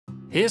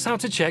Here's how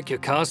to check your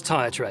car's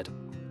tyre tread.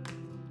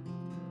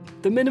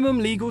 The minimum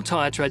legal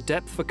tyre tread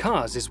depth for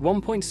cars is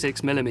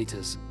 1.6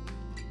 millimeters,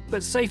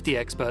 but safety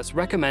experts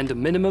recommend a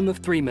minimum of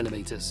 3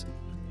 millimeters.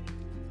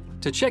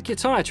 To check your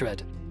tyre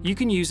tread, you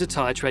can use a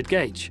tyre tread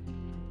gauge,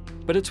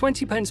 but a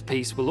 20p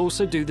piece will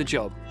also do the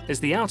job,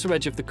 as the outer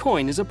edge of the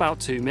coin is about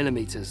 2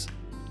 millimeters.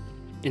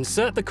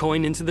 Insert the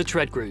coin into the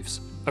tread grooves,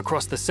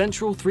 across the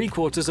central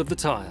 3/4 of the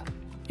tyre.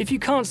 If you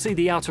can't see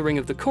the outer ring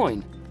of the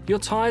coin, your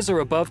tyres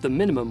are above the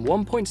minimum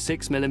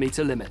 1.6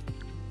 millimeter limit.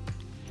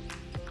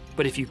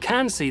 But if you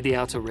can see the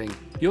outer ring,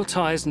 your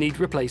tyres need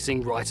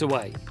replacing right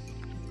away.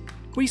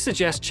 We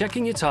suggest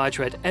checking your tyre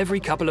tread every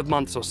couple of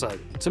months or so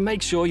to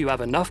make sure you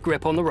have enough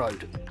grip on the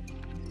road.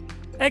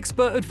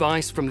 Expert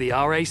advice from the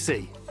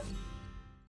RAC.